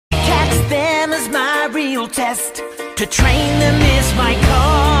them is my real test. To train them is my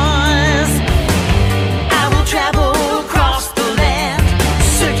cause. I will travel across the land,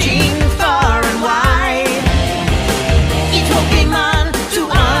 searching far and wide. Each Pokemon to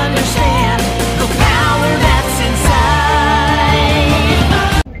understand the power that's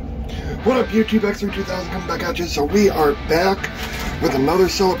inside. What up, YouTube? X32000 coming back at you. So we are back with another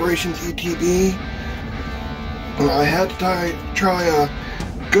Celebrations ETB. I had to try a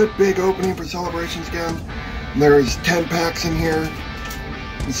good big opening for Celebrations again. There's 10 packs in here.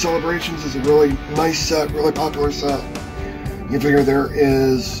 And Celebrations is a really nice set, really popular set. You figure there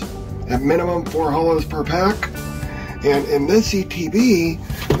is at minimum 4 holos per pack. And in this ETB,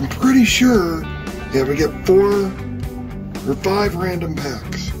 I'm pretty sure that we get 4 or 5 random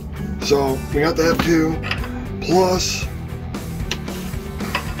packs. So we got that too, plus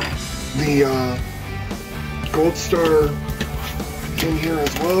the Gold Star in here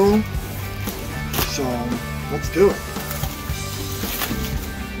as well. So let's do it.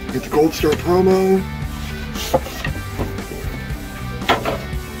 Get the Gold Star promo.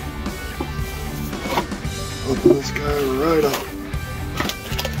 Open this guy right up.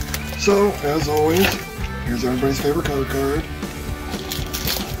 So, as always, here's everybody's favorite code card.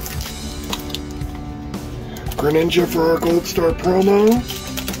 Greninja for our Gold Star promo.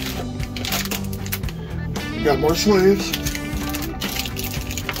 We got more slaves.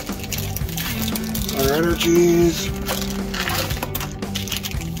 Our energies.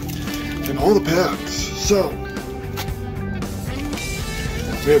 And all the packs. So,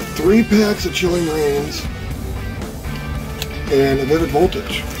 we have 3 packs of Chilling Reigns and a Vivid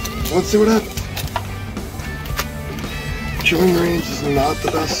Voltage. So let's see what happens. Chilling Reigns is not the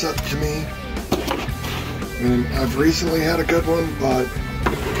best set to me. I mean, I've recently had a good one, but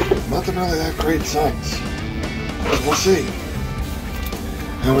nothing really that great since. But we'll see.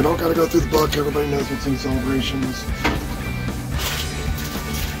 And we don't gotta go through the book, everybody knows what's in Celebrations.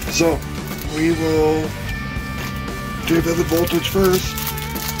 So, we will do Vivid Voltage first,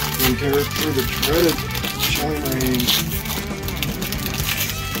 and tear through the dreaded Chilling Reigns.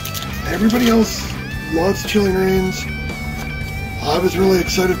 Everybody else loves Chilling Reigns. I was really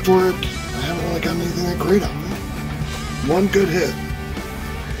excited for it. I haven't really gotten anything that great out of it. One good hit.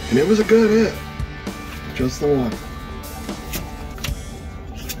 And it was a good hit. Just the one.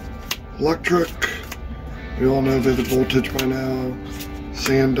 Electric. We all know Vivid Voltage by now.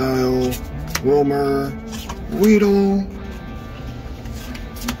 Sandile. Wilmer. Weedle.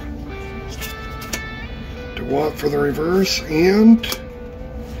 DeWatt for the reverse. And...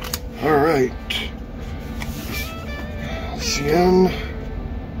 alright. Cien.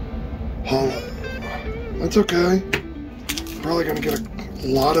 Hollow. That's okay. Probably going to get a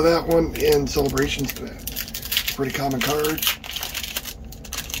lot of that one in Celebrations today. Pretty common card.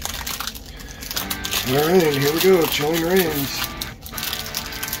 Alright, here we go. Chilling Reigns.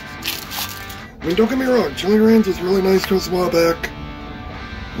 I mean, don't get me wrong. Chilling Reigns was really nice to us a while back.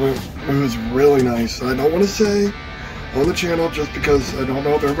 It was really nice. I don't want to say on the channel just because I don't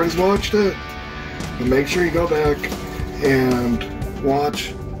know if everybody's watched it. But make sure you go back and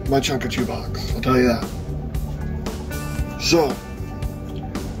watch my Chunkachu box. I'll tell you that. So,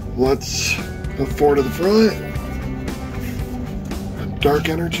 let's put 4 to the front. Dark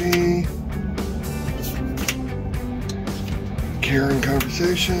Energy. Care and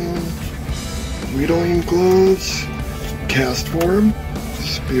Conversation. Weedling Gloves. Cast Form.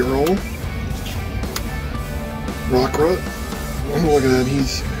 Spiral. Rockrutt. Oh, look at that.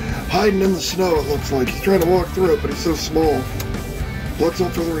 He's hiding in the snow, it looks like. He's trying to walk through it, but he's so small.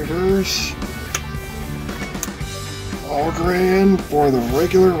 Bloodstone for the reverse. Allgran for the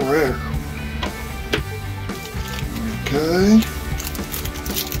regular rare. Okay.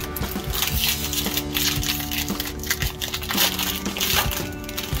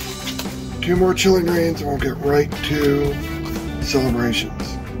 Two more Chilling Reigns and we'll get right to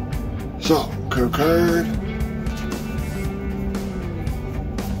Celebrations. So, code card.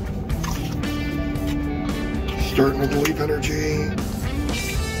 Starting with Leaf Energy.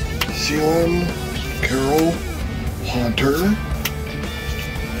 Sealan, Carol, Haunter,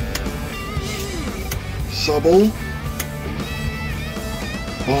 Subble,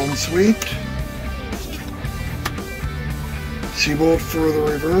 Bond Sweet, Seabolt for the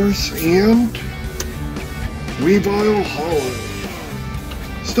reverse, and Weavile Hollow.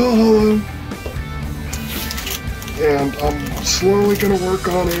 Still hollow. And I'm slowly going to work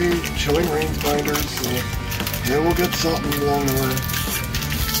on a Chilling Reigns binder, so yeah, we'll get something along the way.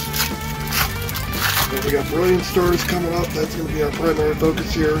 But we got Brilliant Stars coming up. That's going to be our primary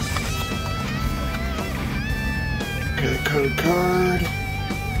focus here. Okay, code card.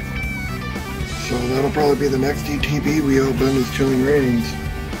 that'll probably be the next ETB we open is Chilling Reigns.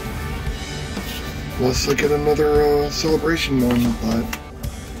 Unless I get another celebration one, but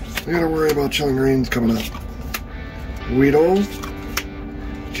we gotta worry about Chilling Reigns coming up. Weedle,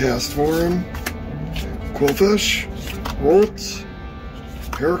 Castform, Quillfish, Roltz,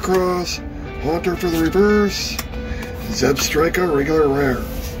 Heracross, Haunter for the reverse, Zebstrika, regular rare.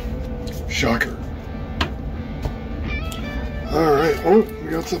 Shocker. Alright, oh, we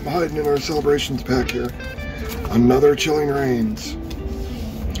got something hiding in our celebrations pack here. Another Chilling Reigns.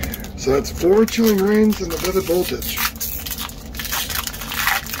 So that's 4 Chilling Reigns and the Vivid Voltage.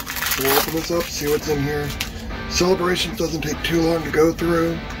 So we'll open this up, see what's in here. Celebrations doesn't take too long to go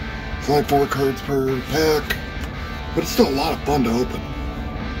through. It's only 4 cards per pack. But it's still a lot of fun to open.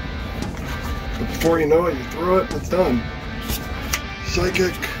 But before you know it, you throw it and it's done.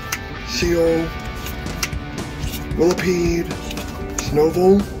 Psychic, Seal, Millipede,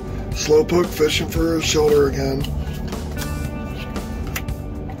 Snowball, Slowpoke fishing for a shelter again,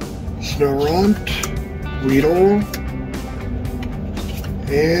 Snorunt, Weedle,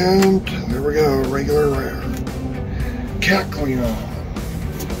 and there we go, regular rare. Cacleon.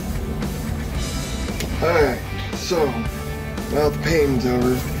 Alright, so now the pain's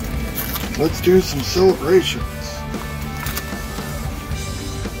over. Let's do some celebrations.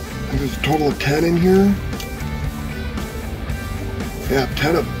 There's a total of 10 in here. Yeah,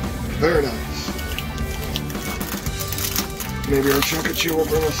 10 of them. Very nice. Maybe our Chunkachu will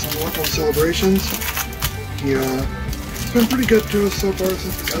bring us some luck on celebrations. Yeah, it's been pretty good to us so far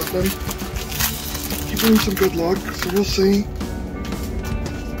since we got them. Keep bringing some good luck, so we'll see.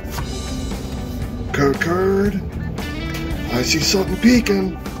 Code card. I see something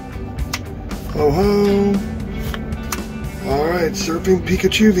peeking. Ho ho. Alright, Surfing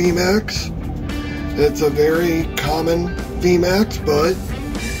Pikachu VMAX. It's a very common VMAX, but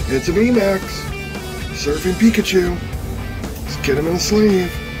it's a VMAX. Surfing Pikachu. Let's get him in a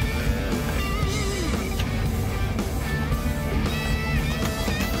sleeve.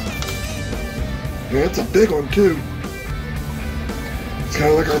 Yeah, it's a big one too. It's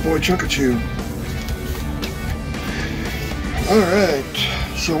kind of like our boy Chunkachu. Alright,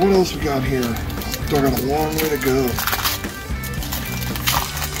 so what else we got here? Still got a long way to go.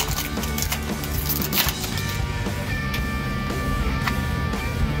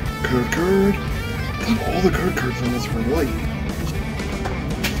 Code card. I thought all the code cards on this were white.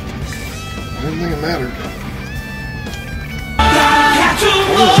 I didn't think it mattered.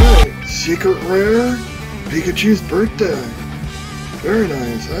 Alright, secret rare, Pikachu's birthday. Very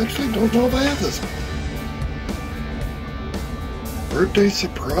nice. I actually don't know if I have this one. Birthday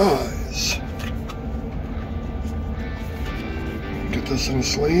surprise. Get this in a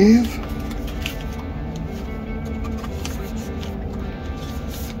sleeve.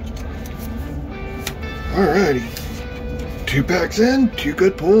 Alrighty. 2 packs in, 2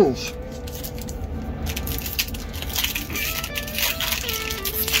 good pulls.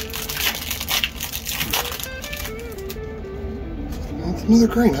 That's another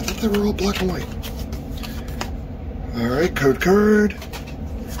green. I thought they were all black and white. Alright, code card.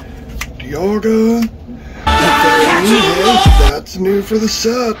 Dialga. That's new for the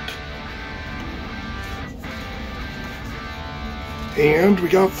set. And we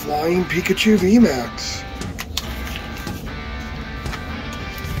got Flying Pikachu VMAX.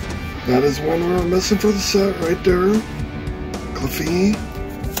 That is one we were missing for the set right there. Cliffy.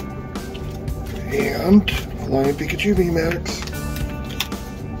 And Flying Pikachu VMAX.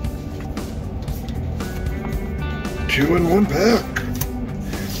 2 in 1 pack.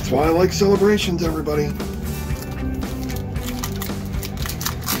 That's why I like celebrations, everybody.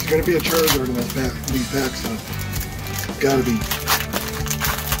 There's gonna be a Charizard in these packs, though. Gotta be.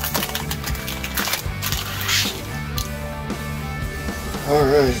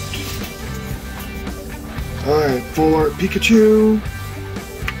 Alright. Alright, full art Pikachu.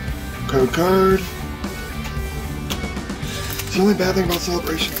 Code card. It's the only bad thing about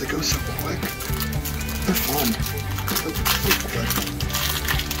celebrations, they go so quick. They're fun. So quick.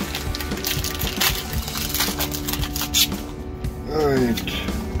 Alright.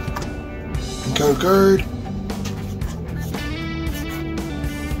 Code card.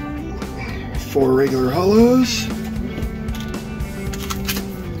 4 regular hollows.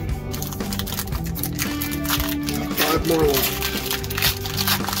 5 more left.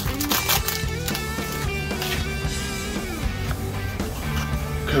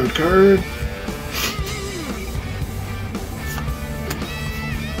 Code card.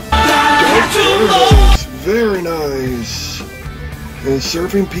 Very nice. And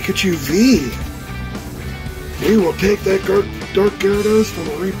Surfing Pikachu V. We will take that Dark Gyarados from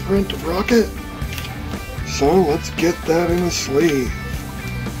a reprint of Rocket So let's get that in the sleeve.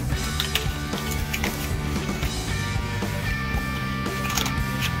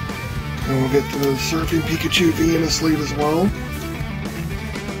 And we'll get the Surfing Pikachu V in the sleeve as well.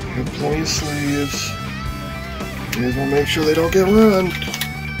 Have plenty of sleeves. May as well make sure they don't get ruined.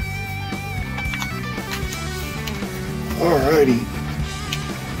 Alrighty.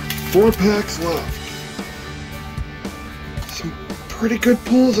 4 packs left. Some pretty good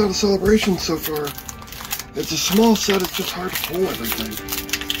pulls out of Celebration so far. It's a small set, it's just hard to pull everything.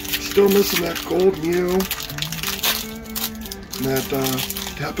 Still missing that gold Mew. And that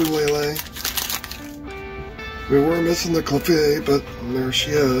Tapu Lele. We were missing the Clefairy, but there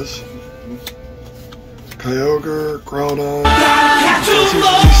she is. Kyogre, Groudon, Professor's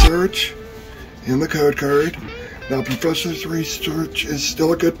Research, and the code card. Now Professor's Research is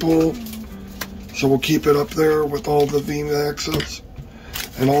still a good pull, so we'll keep it up there with all the VMAXs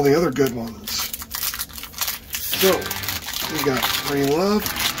and all the other good ones. So, we got 3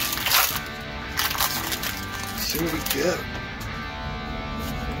 left. Let's see what we get.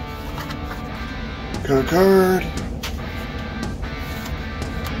 Code card.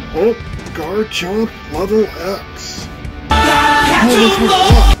 Oh, Garchomp level X. Oh, this was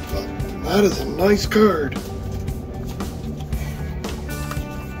off. That is a nice card.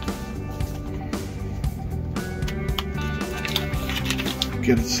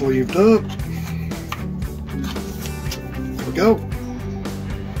 Get it sleeved up. There we go.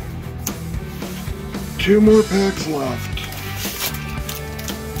 2 more packs left.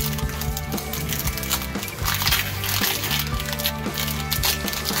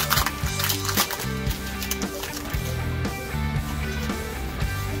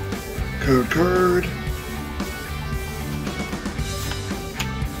 Code card.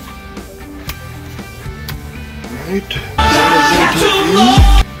 Right.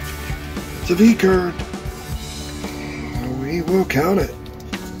 It's a V card. We will count it.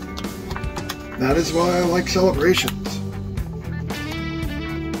 That is why I like Celebrations.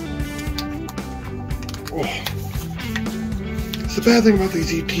 Oh. It's the bad thing about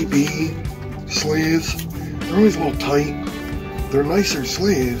these ETB sleeves. They're always a little tight. They're nicer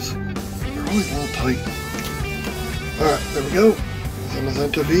sleeves. They're always a little tight. Alright, there we go.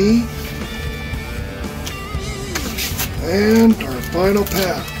 Zamazenta V. And our final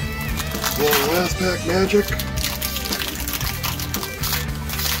pack. Well, last pack magic.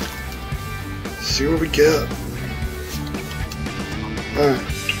 Let's see what we get. Alright,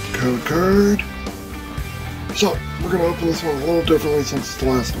 code card. So, we're going to open this one a little differently since it's the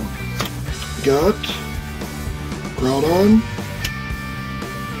last one. We got Groudon.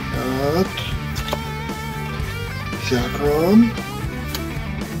 Got Zekrom.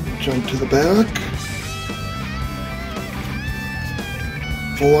 Jump to the back.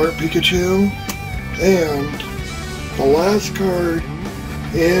 Full Art Pikachu. And the last card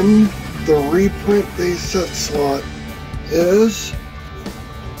in the reprint base set slot is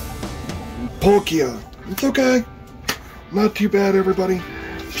Palkia. It's okay. Not too bad, everybody.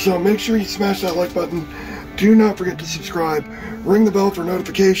 So make sure you smash that like button. Do not forget to subscribe. Ring the bell for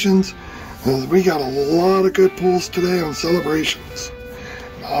notifications. As we got a lot of good pulls today on Celebrations.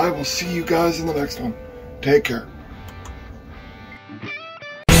 I will see you guys in the next one. Take care.